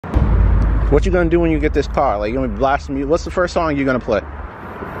What you gonna do when you get this car? Like, you gonna be blasting me? What's the first song you gonna play?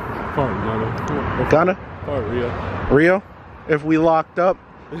 Gunna? Rio. Rio? If we locked up,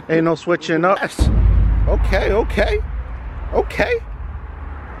 ain't no switching up. Yes. Okay, okay. Okay.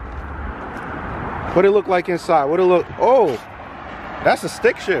 What it look like inside? What it look? Oh, that's a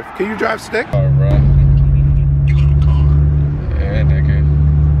stick shift. Can you drive stick? Alright, bro. Yeah, nigga.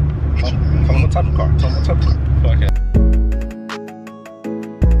 Tell them what type of car. Tell them what type of car. Fuck it.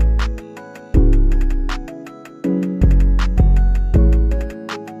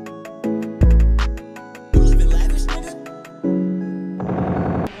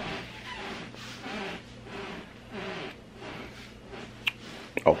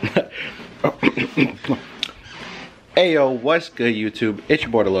 Oh. Hey yo, what's good YouTube? It's your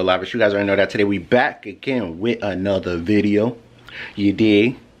boy The Lil Lavish. You guys already know that today we back again with another video. You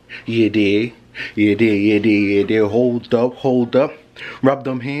dig? You dig? You dig? You dig? You dig? Hold up, hold up. Rub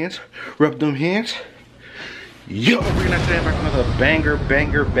them hands. Rub them hands. Yo, we're gonna today back with another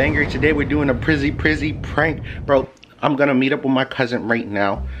banger. Today we're doing a prizzy prank. Bro, I'm gonna meet up with my cousin right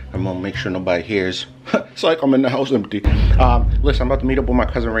now. I'm gonna make sure nobody hears. It's like I'm in the house empty. Listen, I'm about to meet up with my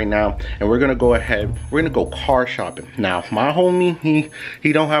cousin right now, and we're gonna go ahead. We're gonna go car shopping. Now, my homie,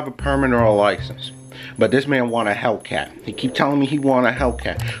 he don't have a permit or a license, but this man want a Hellcat. He keep telling me he want a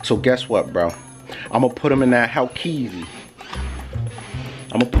Hellcat. So guess what, bro? I'm gonna put him in that Hellkeezy.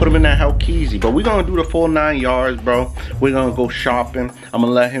 But we're gonna do the full 9 yards, bro. We're gonna go shopping. I'm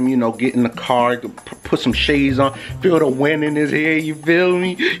gonna let him, you know, get in the car, put some shades on, feel the wind in his hair, you feel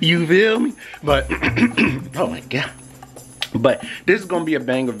me? You feel me? But, oh my God. But this is gonna be a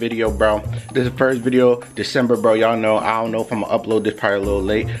banger video, bro. This is the first video, December, bro. Y'all know, I don't know if I'm gonna upload this probably a little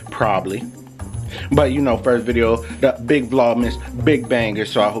late, probably. But you know, first video, the big vlogmas, big banger.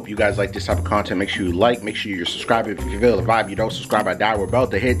 So I hope you guys like this type of content. Make sure you like, make sure you're subscribed. If you feel the vibe, you don't subscribe, I die. We're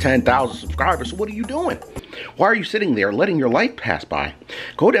about to hit 10,000 subscribers. So what are you doing? Why are you sitting there letting your life pass by?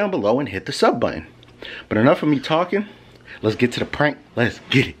 Go down below and hit the sub button. But enough of me talking. Let's get to the prank. Let's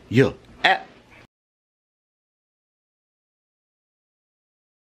get it. Yo.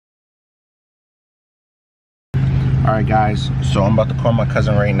 Alright guys, so I'm about to call my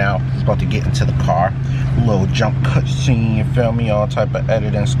cousin right now. He's about to get into the car. A little jump cut scene, you feel me? All type of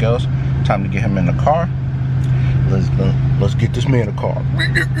editing skills. Time to get him in the car. Let's get this man in the car.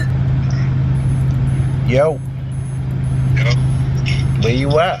 Yo. Where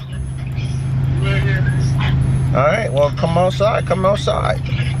you at? Alright, well come outside,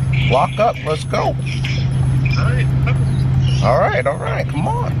 Lock up, let's go. Alright, come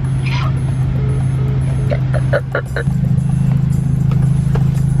on.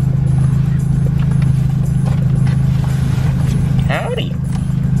 Howdy.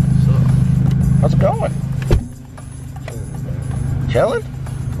 How's it going? Chilling?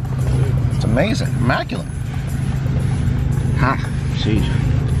 It's amazing. Immaculate. Huh. Jeez.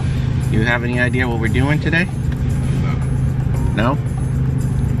 You have any idea what we're doing today? No?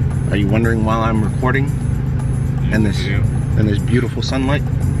 Are you wondering while I'm recording in this beautiful sunlight?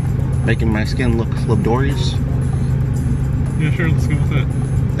 Making my skin look luxurious. Yeah, sure, let's go with it.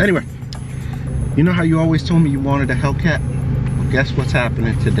 Anyway, you know how you always told me you wanted a Hellcat? Well, guess what's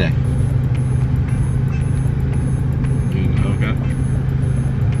happening today? Hellcat?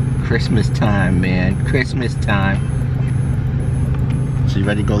 Christmas time, man. Christmas time. So you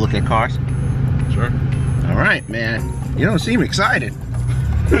ready to go look at cars? Sure. Alright, man. You don't seem excited.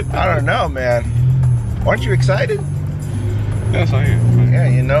 I don't know, man. Aren't you excited? Yes, I am. Yeah,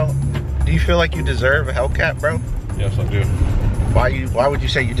 you know. Do you feel like you deserve a Hellcat, bro? Yes, I do. Why would you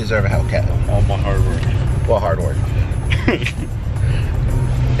say you deserve a Hellcat? All my hard work. Well, hard work.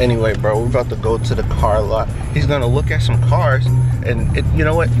 Anyway, bro, we're about to go to the car lot. He's gonna look at some cars, and you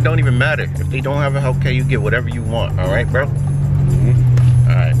know what? It don't even matter. If they don't have a Hellcat, you get whatever you want. All right, bro? Mm-hmm.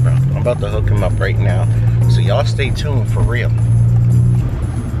 All right, bro. I'm about to hook him up right now. So y'all stay tuned for real.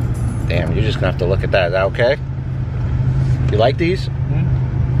 Damn, you're just gonna have to look at that. Is that okay? You like these? Mm-hmm.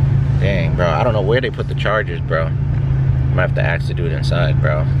 Dang, bro. I don't know where they put the chargers, bro. Might have to ask the dude inside,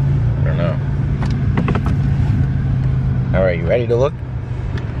 bro. I don't know. Alright, you ready to look?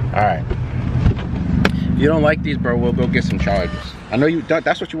 Alright. If you don't like these, bro, we'll go get some chargers. I know you,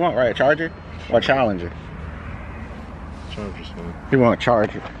 that's what you want, right? A Charger or a Challenger? Charger's fine. He want a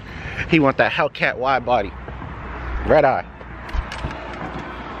Charger. He want that Hellcat wide body. Red eye.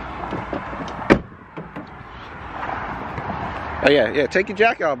 Oh yeah, take your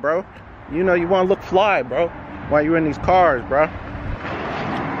jacket off, bro. You know you want to look fly, bro, while you're in these cars, bro.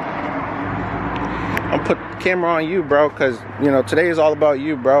 I'll put the camera on you, bro, because, you know, today is all about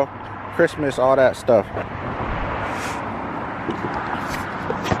you, bro. Christmas, all that stuff.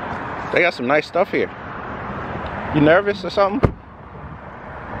 They got some nice stuff here. You nervous or something?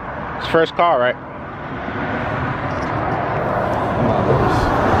 It's first car, right?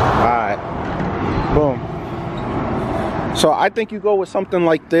 Alright. Boom. So I think you go with something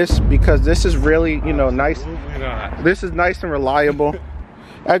like this because this is really, you know, nice. This is nice and reliable.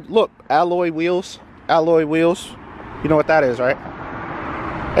 Look, alloy wheels. Alloy wheels. You know what that is, right?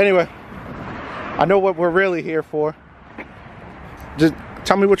 Anyway, I know what we're really here for. Just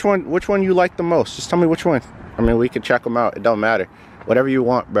tell me which one you like the most. Just tell me which one. I mean, we can check them out. It don't matter. Whatever you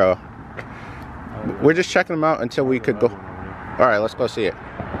want, bro. We're just checking them out until we could go. All right, let's go see it.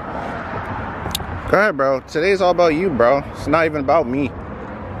 Go ahead, bro. Today's all about you, bro. It's not even about me.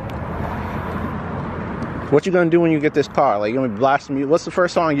 What you gonna do when you get this car? Like, you gonna be blasting me? What's the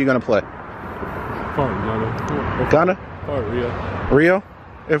first song you gonna play? Gunna? Rio?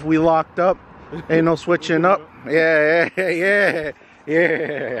 If we locked up, ain't no switching up. Yeah.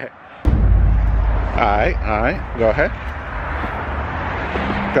 Alright. Go ahead.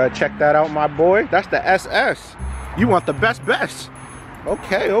 Go ahead, check that out, my boy. That's the SS. You want the best.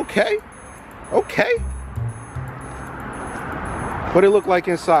 Okay. What it look like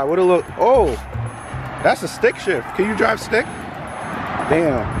inside? What it look? Oh, that's a stick shift. Can you drive stick?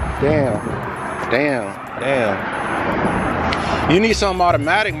 Damn. You need something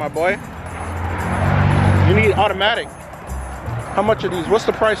automatic, my boy. You need automatic. How much are these? What's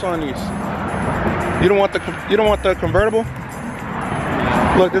the price on these? You don't want the convertible?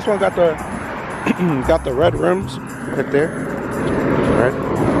 Look, this one got the got the red rims right there. Right.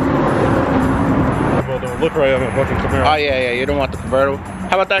 Well, don't look right at my fucking Camaro. Oh yeah, you don't want the convertible.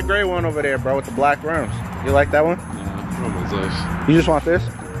 How about that gray one over there, bro, with the black rims? You like that one? Yeah, what was this? You just want this?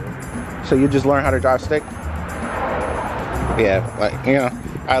 So you just learn how to drive stick? Yeah, like, you know.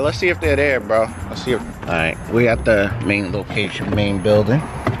 All right, let's see if they're there, bro. Let's see if. All right, we at the main location, main building.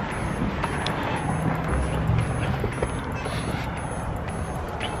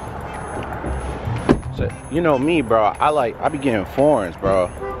 So, you know me, bro. I be getting foreigns, bro.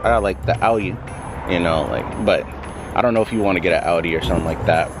 I like the Audi, you know, like. But I don't know if you want to get an Audi or something like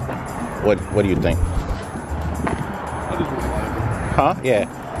that. What do you think? Huh? Yeah.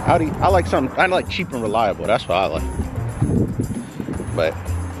 Audi, I like cheap and reliable. That's what I like. But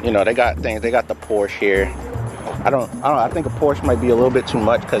you know, they got things. They got the Porsche here. I don't know. I think a Porsche might be a little bit too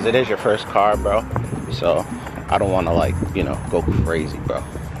much because it is your first car, bro. So I don't want to, like, you know, go crazy, bro.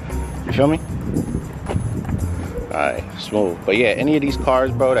 You feel me? All right, smooth. But yeah, any of these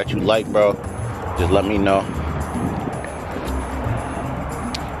cars, bro, that you like, bro, just let me know.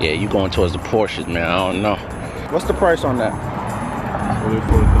 Yeah, you going towards the Porsches, man. I don't know. What's the price on that?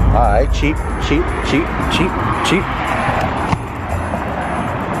 Alright, cheap.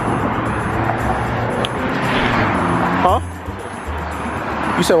 Huh?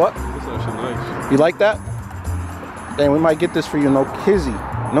 You said what? That's actually nice. You like that? Dang, we might get this for you. No kizzy.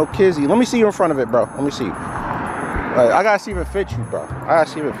 Let me see you in front of it, bro. Let me see you. I gotta see if it fits you, bro.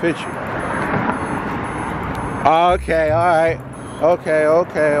 Okay, alright. Okay,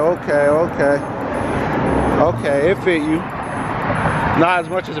 it fit you. Not as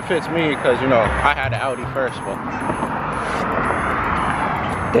much as it fits me, because, you know, I had the Audi first, but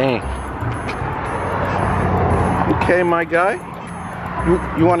dang. Okay, my guy.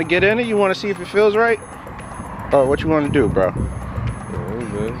 You want to get in it? You want to see if it feels right? Or what you want to do, bro?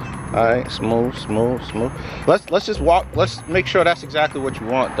 All right, smooth. Let's just walk. Let's make sure that's exactly what you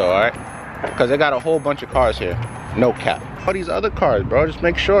want, though. All right, because they got a whole bunch of cars here. No cap. All these other cars, bro. Just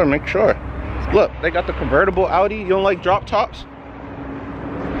make sure. Look, they got the convertible Audi. You don't like drop tops?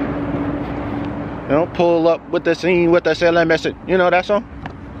 You know, pull up with the scene with the selling message. You know that song?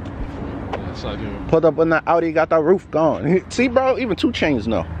 Yes, I do. Pulled up when the Audi got the roof gone. See, bro, even 2 Chainz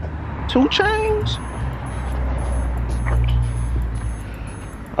know. 2 Chainz?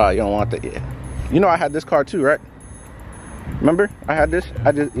 You don't want that. Yeah. You know I had this car too, right? Remember? I had this.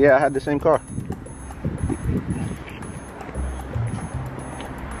 I had the same car.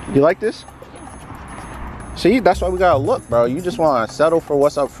 You like this? See, that's why we gotta look, bro. You just want to settle for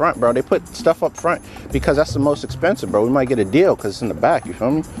what's up front, bro. They put stuff up front because that's the most expensive, bro. We might get a deal because it's in the back, you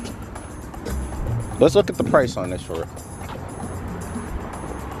feel me? Let's look at the price on this for real.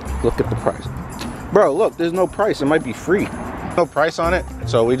 Look at the price. Bro, look, there's no price. It might be free. No price on it,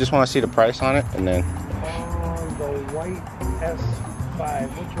 so we just want to see the price on it, and then... On the white S5,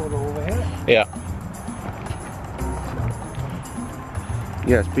 which one, over here? Yeah.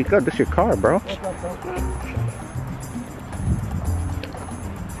 Yeah, speak up. This your car, bro.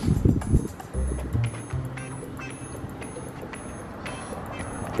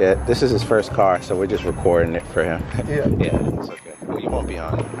 Yeah, this is his first car, so we're just recording it for him. Yeah. Yeah, it's okay. You won't be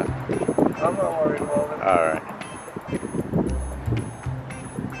on. I'm not worried about it. Alright.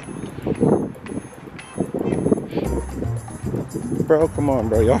 Bro, come on,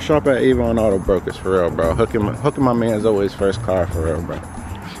 bro. Y'all shop at Avon Auto Brokers for real, bro. Hooking my man's always first car for real, bro.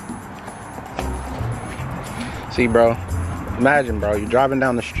 See, bro. Imagine, bro. You driving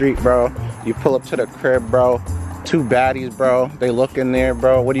down the street, bro. You pull up to the crib, bro. Two baddies, bro. They look in there,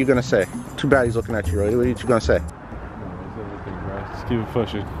 bro. What are you gonna say? Two baddies looking at you, bro. What are you gonna say? Just keep it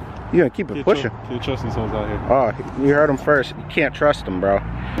pushing. You gonna keep it pushing? Can't trust these hoes out here. Oh, you heard them first. You can't trust them, bro.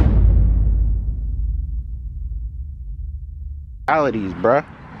 Realities, bro.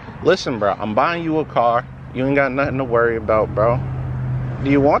 Listen, bro. I'm buying you a car. You ain't got nothing to worry about, bro. Do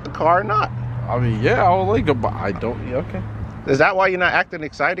you want the car or not? I mean, yeah, I would like it, but I don't. Yeah, okay. Is that why you're not acting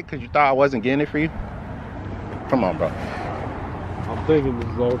excited? Because you thought I wasn't getting it for you? Come on, bro. I'm thinking this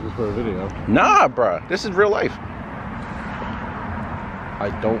is all just for a video. Nah, bro. This is real life. I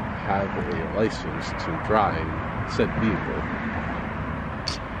don't have a license to drive said vehicle.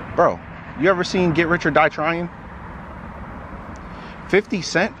 Bro, you ever seen Get Rich or Die Trying? 50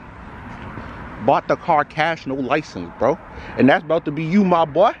 Cent bought the car cash, no license, bro. And that's about to be you, my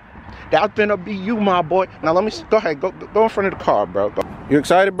boy. That's gonna be you, my boy. Now let me, go ahead, go in front of the car, bro. Go. You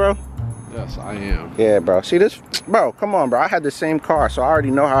excited, bro? Yes, I am. Yeah, bro. See this? Bro, come on, bro. I had the same car, so I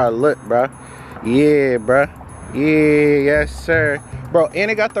already know how it looked, bro. Yeah, bro. Yeah, yes, sir. Bro, and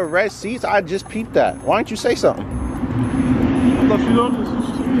it got the red seats. I just peeped that. Why don't you say something?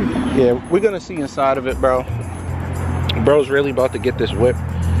 Yeah, we're gonna see inside of it, bro. Bro's really about to get this whip.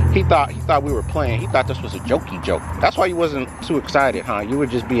 He thought we were playing. He thought this was a jokey joke. That's why you wasn't too excited, huh? You were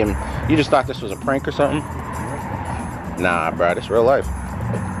just being, you just thought this was a prank or something? Nah, bro, this real life.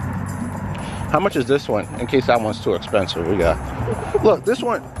 How much is this one? In case that one's too expensive, we got. Look, this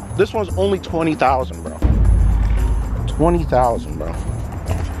one's only 20,000, bro. 20,000, bro.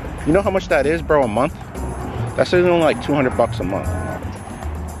 You know how much that is, bro, a month? That's only like 200 bucks a month.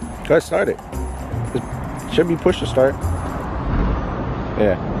 Go ahead, start it. It should be push to start.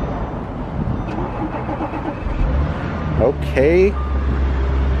 Yeah. Okay.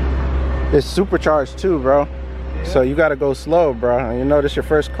 It's supercharged too, bro. Yeah. So you gotta go slow, bro. You know this your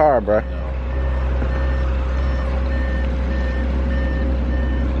first car, bro.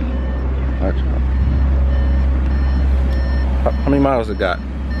 How many miles it got?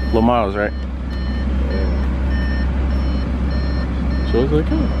 Low miles, right? So it's like,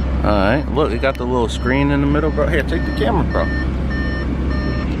 oh. Alright, look, it got the little screen in the middle, bro. Here, take the camera, bro.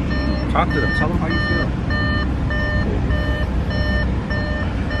 Talk to them, tell them how you feel.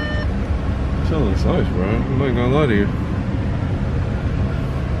 Sounds nice, bro. I'm not gonna lie to you.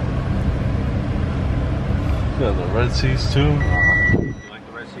 Got the red seats too. You like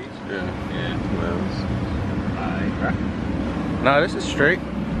the red seats? Yeah. Alright, bro. Nah, this is straight.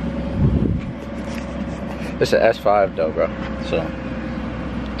 This is an S5 though, bro. So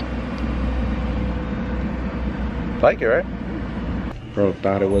like it, right? Bro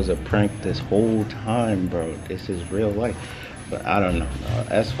thought it was a prank this whole time, bro. This is real life. But I don't know.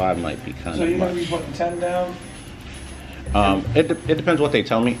 S5 might be kind of much. So you're gonna be putting 10 down? It depends what they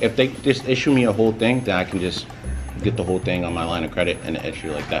tell me. If they just issue me a whole thing, then I can just get the whole thing on my line of credit and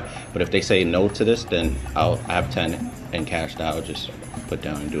issue like that. But if they say no to this, then I have 10 and cash that I'll just put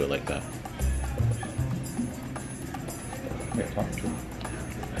down and do it like that. Yeah, talk to them.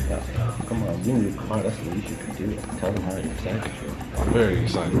 Come on, give me your car. That's the least you can do. Tell them how excited you are. I'm very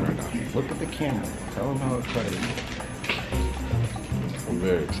excited right now. Look at the camera. Tell them how excited you I'm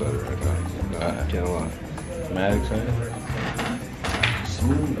very excited right now. I can't lie. are. Mad excited?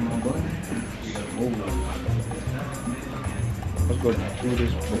 Smooth, my boy. Let's go through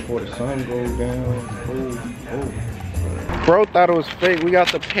this before the sun goes down. Bro thought it was fake. We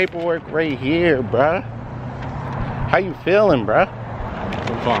got the paperwork right here, bruh. How you feeling, bruh?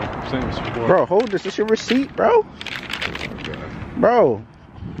 I'm fine. Same as before. Bro, hold this. This your receipt, bro? Bro,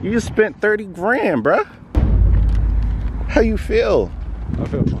 you just spent 30 grand, bruh. How you feel? I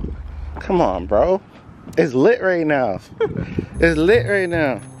feel fine. Come on, bro. It's lit right now. It's lit right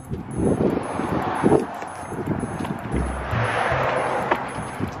now.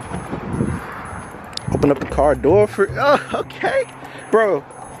 Open up the car door for, oh, okay. Bro,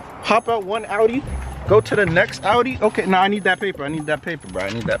 hop out one Audi, go to the next Audi. Okay, no, I need that paper. I need that paper, bro.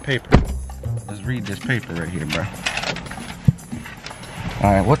 I need that paper. Let's read this paper right here, bro.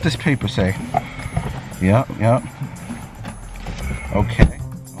 All right, what this paper say? Yep. Okay.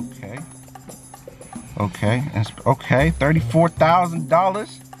 Okay, $34,000.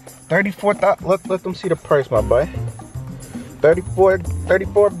 34,000. Let them see the price, my boy. 34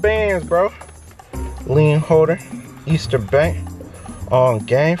 bands, bro. Lien holder, Easter Bank. On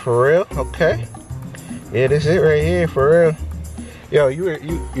game for real? Okay. Yeah, this is it right here for real. Yo,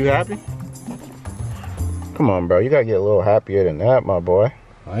 you happy? Come on, bro. You gotta get a little happier than that, my boy.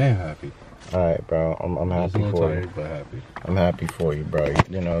 I am happy. All right, bro. I'm happy for you. But happy. I'm happy for you, bro.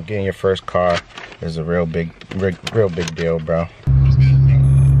 You know, getting your first car is a real big deal, bro.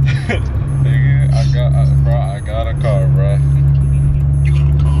 Nigga, I got a car, bro. You got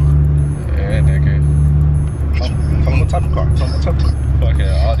a car? Yeah, nigga. Tell him what type of car. Tell him what type of car. Fucking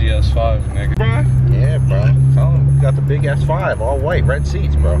Audi S5, nigga. Bro. Yeah, bro. Tell him we got the big S5, all white, red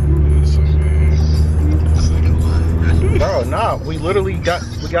seats, bro. Bro, nah, we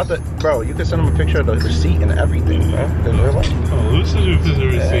got the, bro, you can send him a picture of the receipt and everything, bro. There's real life. Oh, who sent you a picture of the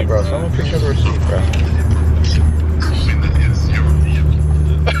receipt? Yeah, bro, send him a picture of the receipt, bro. Proving that it's your vehicle.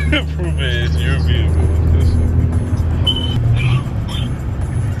 Prove it, it's your vehicle.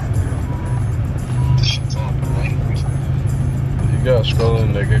 This shit's on, right? You gotta scroll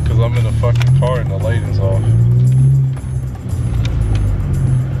in, nigga, cause I'm in the fucking car and the lighting's off.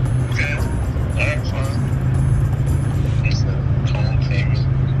 Okay. Alright, fine. It's the tone things.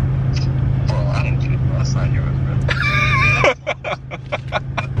 Bro, I don't get it, bro. That's not yours, bro.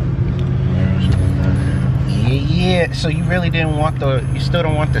 Yeah, so you really didn't want you still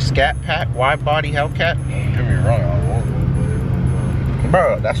don't want the Scat Pack wide body Hellcat? Don't get me wrong, I want one,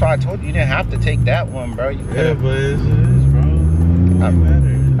 Bro, that's why I told you didn't have to take that one, bro. You but... could. Yeah, but it is, bro. It doesn't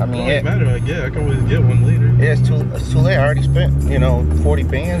matter. I mean, it doesn't matter, I get. I can always get one later. Yeah, it's too late. I already spent, 40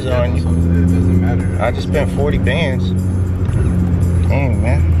 bands on you. So it doesn't matter. I just spent 40 bands. Dang,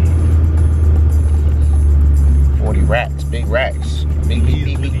 man. 40 racks, big racks.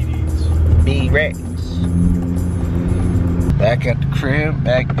 Big racks. Back at the crib.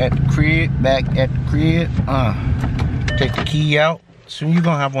 Take the key out. Soon you're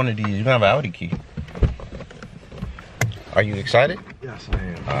gonna have one of these. You're gonna have an Audi key. Are you excited? Yes, I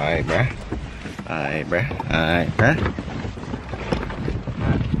am. Alright, bruh.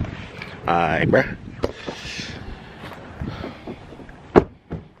 Alright, bruh.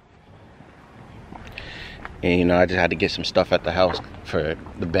 And I just had to get some stuff at the house for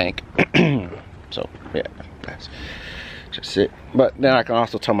the bank. So, yeah, that's just it. But then I can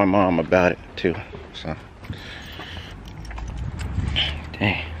also tell my mom about it too. So,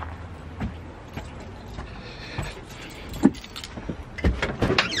 dang.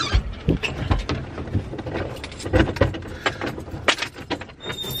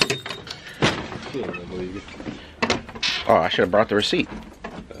 Oh, I should have brought the receipt.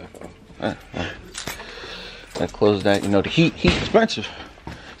 I closed that. The heat expensive.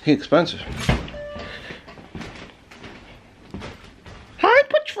 Hi,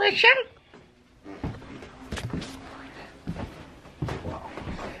 Patricia.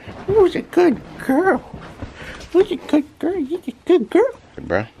 Who's a good girl? Who's a good girl? You're a good girl. Hey,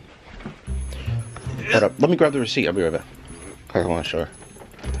 bro. Hold up. Let me grab the receipt. I'll be right back. I want to show her.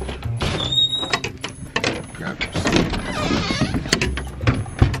 Grab the receipt.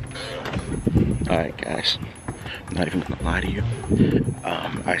 Alright, guys. I'm not even gonna lie to you.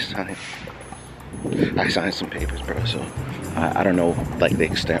 I signed some papers, bro, so I don't know like the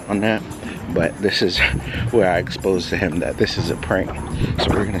extent on that, but this is where I exposed to him that this is a prank. So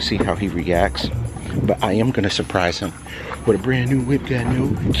we're gonna see how he reacts, but I am gonna surprise him with a brand new whip, got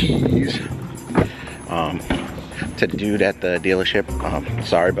no keys. To the dude at the dealership,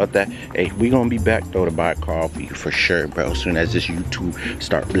 sorry about that. Hey, we gonna be back though to buy a car for you for sure, bro, as soon as this YouTube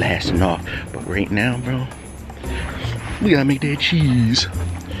start blasting off. But right now, bro, we gotta make that cheese.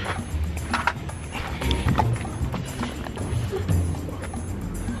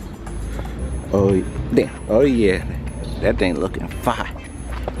 Oh damn! Oh yeah, that thing looking fire.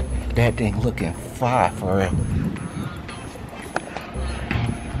 That thing looking fire for real.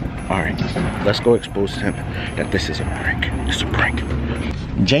 All right, let's go expose to him that this is a prank. It's a prank.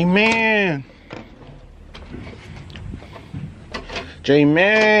 J-Man.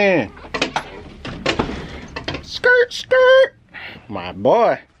 J-Man. Skirt, skirt. My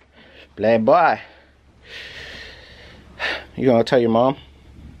boy. Black boy. You gonna tell your mom?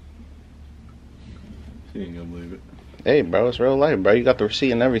 She ain't gonna believe it. Hey, bro, it's real life, bro. You got the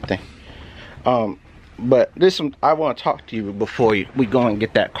receipt and everything. But I want to talk to you before we go and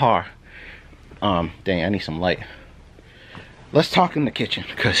get that car. Dang, I need some light. Let's talk in the kitchen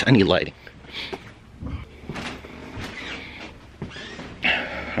because I need lighting.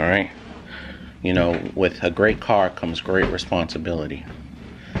 All right. With a great car comes great responsibility.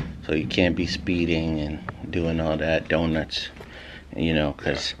 So you can't be speeding and doing all that donuts,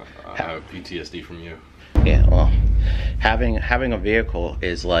 because I have PTSD from you. Yeah, well, having a vehicle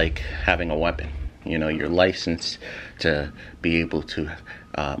is like having a weapon. you know, your license to be able to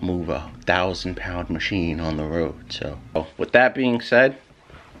move a 1,000-pound machine on the road. So with that being said,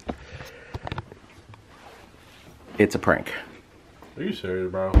 it's a prank. Are you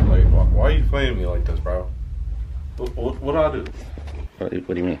serious, bro? Like, why are you playing me like this, bro? What do I do? What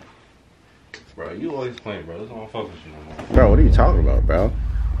do you mean? Bro, you always playing, bro. This don't fuck with you no more. Bro, what are you talking about, bro?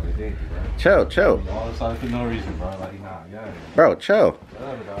 Like, thank you, bro. Chill, chill. All this out for no reason, bro. Like, nah, yeah. Bro, chill.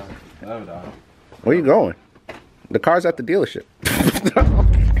 Whatever, dog. Whatever, dog. Where you going? The car's at the dealership. No.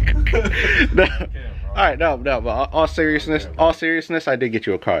 Alright, no, but all seriousness, I did get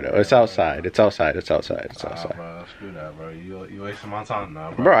you a car though. It's outside. It's outside. It's outside. It's outside. Bro, screw that, bro. You wasting my time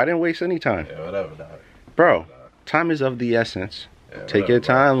now, bro. Bro, I didn't waste any time. Yeah, whatever, dog. Bro, time is of the essence. Yeah, Take your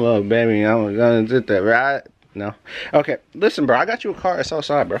time, look, baby. I'm gonna do that, right? No. Okay, listen, bro. I got you a car. It's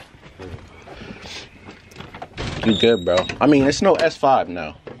outside, bro. You good, bro? I mean, it's no S5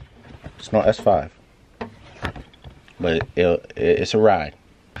 now. It's no S5. But it's a ride.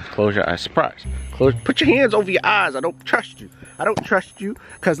 Close your eyes. Surprise. Put your hands over your eyes. I don't trust you. I don't trust you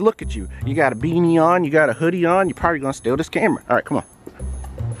because look at you. You got a beanie on. You got a hoodie on. You're probably going to steal this camera. All right, come on.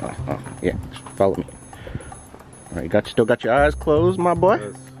 Yeah, follow me. All right, still got your eyes closed, my boy?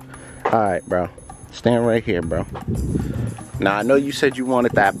 Yes. All right, bro. Stand right here, bro. Now, I know you said you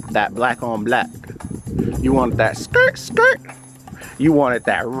wanted that black on black. You wanted that skirt. You wanted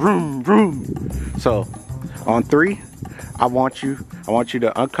that room. So, on 3, I want you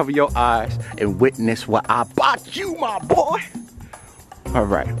to uncover your eyes and witness what I bought you, my boy. All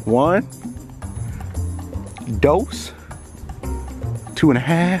right, 1 dose,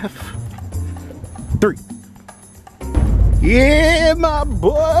 2.5, 3. Yeah, my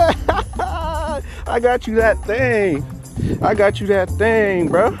boy. I got you that thing.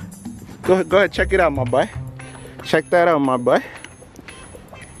 Bro. Go ahead, check it out, my boy. Check that out, my boy.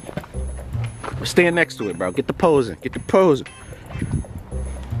 Stand next to it, bro. Get the posing.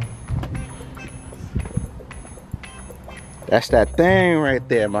 That's that thing right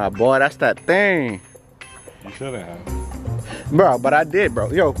there, my boy. That's that thing. You shouldn't have. Bro, but I did,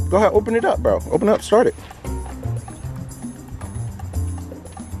 bro. Yo, go ahead, open it up, bro. Open it up, start it.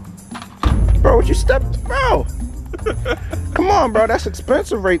 Bro, what you stepped, bro? Come on, bro. That's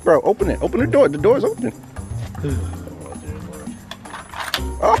expensive rate, bro. Open it. Open the door. The door's open.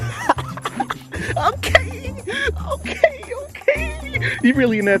 Oh. Okay. You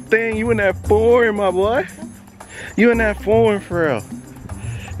really in that thing? You in that foreign, my boy? You in that foreign for real?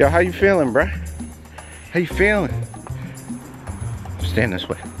 Yo, how you feeling, bro? How you feeling? Stand this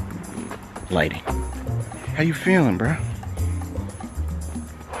way. Lighting. How you feeling, bro?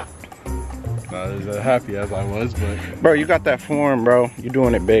 Not as happy as I was, but bro, you got that form, bro. You're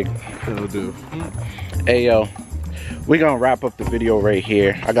doing it big. it'll do. Hey, yo. We're gonna wrap up the video right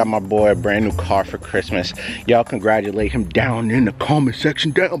here. I got my boy a brand new car for Christmas. Y'all congratulate him down in the comment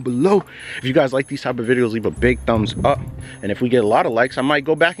section down below. If you guys like these type of videos, leave a big thumbs up. And if we get a lot of likes, I might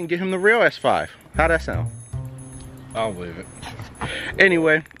go back and get him the real S5. How'd that sound? I don't believe it.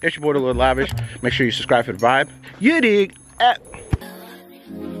 Anyway, it's your boy, The Lord Lavish. Make sure you subscribe for the vibe. You dig?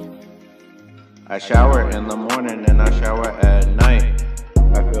 I shower in the morning and I shower at night.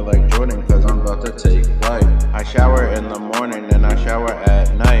 I feel like Jordan cause I'm about to take flight. I shower in the morning and I shower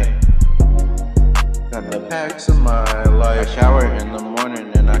at night. Got the packs of my life. I shower in the morning.